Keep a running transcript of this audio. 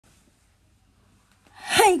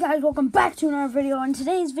Hey guys, welcome back to another video. In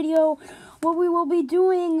today's video, what we will be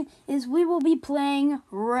doing is we will be playing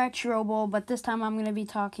Retro Bowl, but this time I'm going to be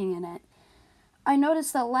talking in it. I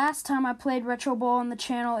noticed that last time I played Retro Bowl on the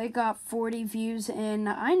channel, it got 40 views, and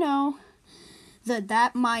I know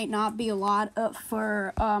that might not be a lot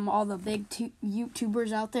for all the big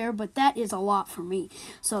YouTubers out there, but that is a lot for me.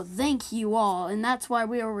 So thank you all, and that's why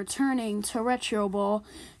we are returning to Retro Bowl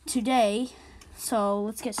today. So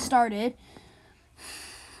let's get started.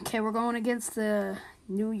 Okay, we're going against the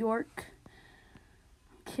New York.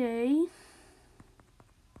 Okay.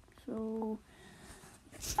 So,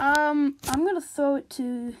 I'm going to throw it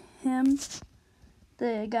to him,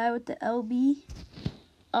 the guy with the LB.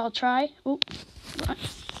 I'll try. Oh,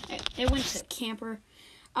 it went to Camper.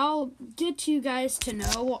 I'll get you guys to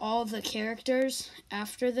know all the characters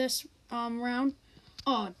after this round.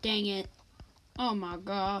 Oh, dang it. Oh, my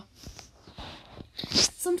God.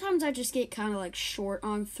 Sometimes I just get kind of like short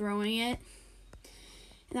on throwing it.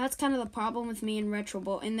 And that's kind of the problem with me in Retro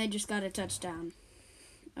Bowl. And they just got a touchdown.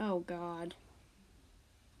 Oh, God.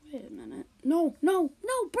 Wait a minute. No, bro.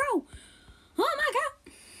 Oh, my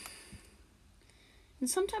God. And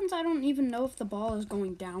sometimes I don't even know if the ball is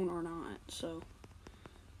going down or not. So,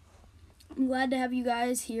 I'm glad to have you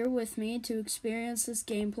guys here with me to experience this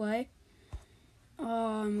gameplay.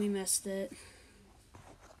 Oh, and we missed it.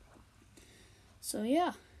 So,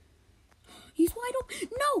 yeah. He's wide open.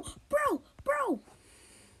 No, bro. Oh,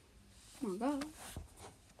 my God.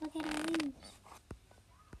 Look at him.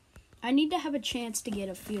 I need to have a chance to get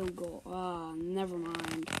a field goal. Oh, never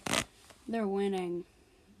mind. They're winning.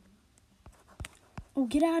 Oh,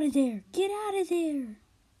 get out of there. Get out of there.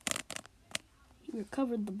 He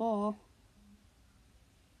recovered the ball.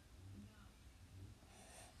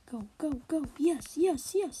 Go. Yes.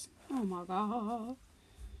 Oh, my God.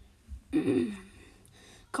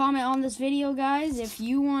 Comment on this video, guys, if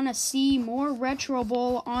you want to see more Retro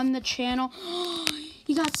Bowl on the channel.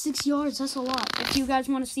 He got 6 yards. That's a lot. If you guys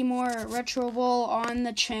want to see more Retro Bowl on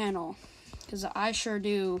the channel, because I sure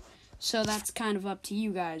do. So that's kind of up to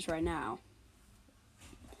you guys right now.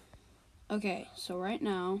 Okay, so right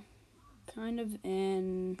now, kind of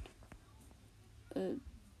in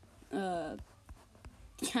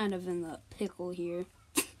kind of in the pickle here.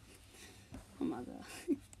 Oh my God.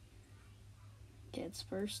 Gets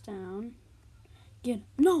first down.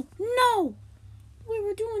 No! We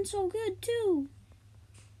were doing so good too.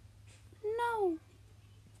 No.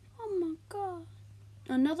 Oh my God.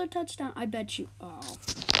 Another touchdown. I bet you. Oh.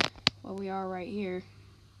 Well, we are right here.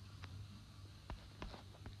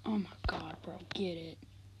 Oh my God, bro. Get it.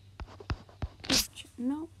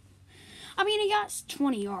 No. I mean, he got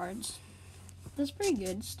 20 yards. That's pretty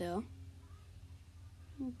good still.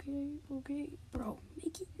 Okay. Bro,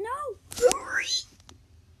 make it. No.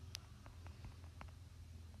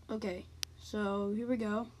 Okay, so here we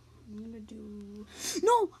go. I'm gonna do.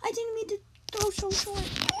 No, I didn't mean to throw so short.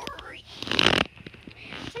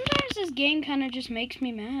 Sometimes this game kind of just makes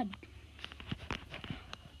me mad.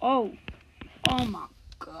 Oh my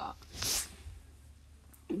God.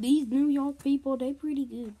 These New York people, they pretty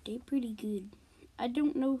good. I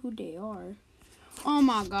don't know who they are. Oh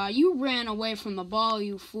my God, you ran away from the ball,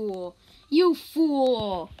 you fool. You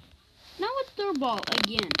fool. Now it's their ball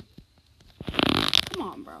again. Come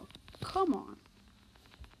on, bro. Come on.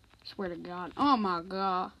 Swear to God. Oh my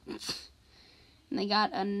God. And they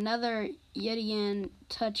got another yet again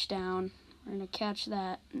touchdown. We're going to catch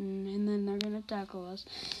that. And then they're going to tackle us.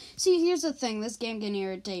 See, here's the thing. This game can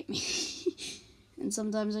irritate me. And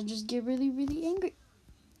sometimes I just get really, really angry.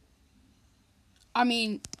 I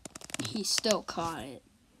mean, he still caught it.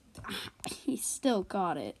 He still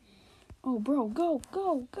caught it. Oh, bro, go,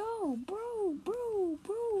 bro.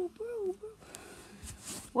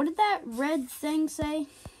 What did that red thing say?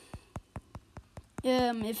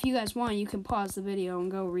 If you guys want, you can pause the video and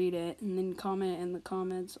go read it, and then comment in the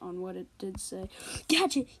comments on what it did say.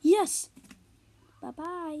 Catch it! Yes!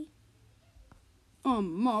 Bye-bye. Oh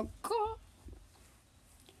my God.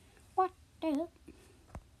 What the?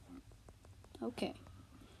 Okay.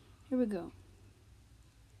 Here we go.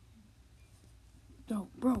 No,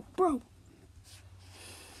 bro.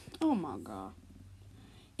 Oh my God.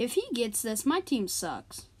 If he gets this, my team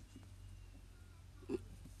sucks.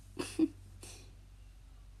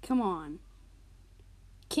 Come on.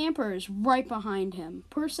 Camper is right behind him.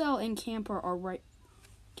 Purcell and Camper are right.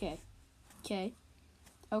 Okay.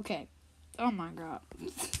 Oh my God.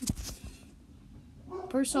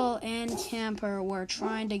 Purcell and Camper were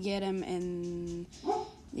trying to get him, and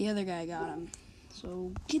the other guy got him.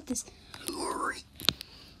 So get this.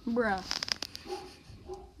 Bruh.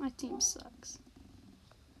 My team sucks.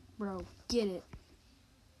 Bro, get it.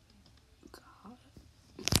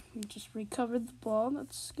 We just recovered the ball.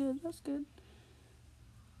 That's good. That's good.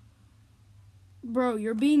 Bro,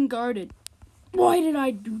 you're being guarded. Why did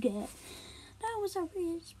I do that? That was a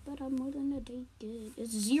risk, but I'm willing to take it.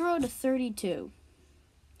 It's 0-32.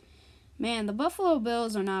 Man, the Buffalo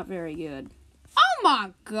Bills are not very good. Oh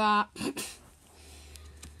my God.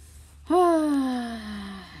 I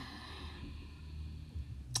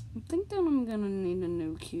think that I'm gonna need a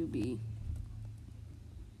new QB.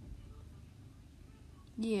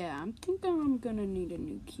 Yeah, I'm thinking I'm gonna need a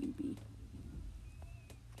new QB.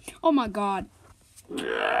 Oh my God.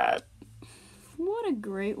 What a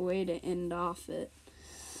great way to end off it.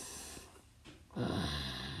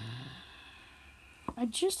 I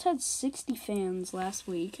just had 60 fans last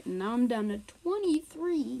week, and now I'm down to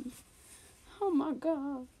 23. Oh my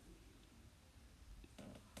God.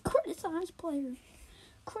 Criticize player.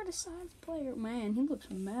 Criticize player. Man, he looks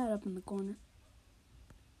mad up in the corner.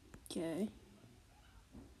 Okay.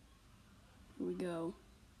 Here we go.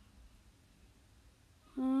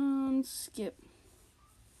 Skip.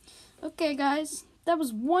 Okay, guys. That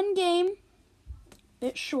was one game.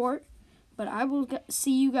 Bit short. But I will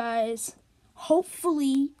see you guys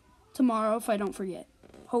hopefully tomorrow if I don't forget.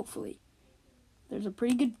 Hopefully. There's a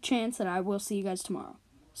pretty good chance that I will see you guys tomorrow.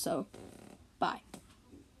 So, bye.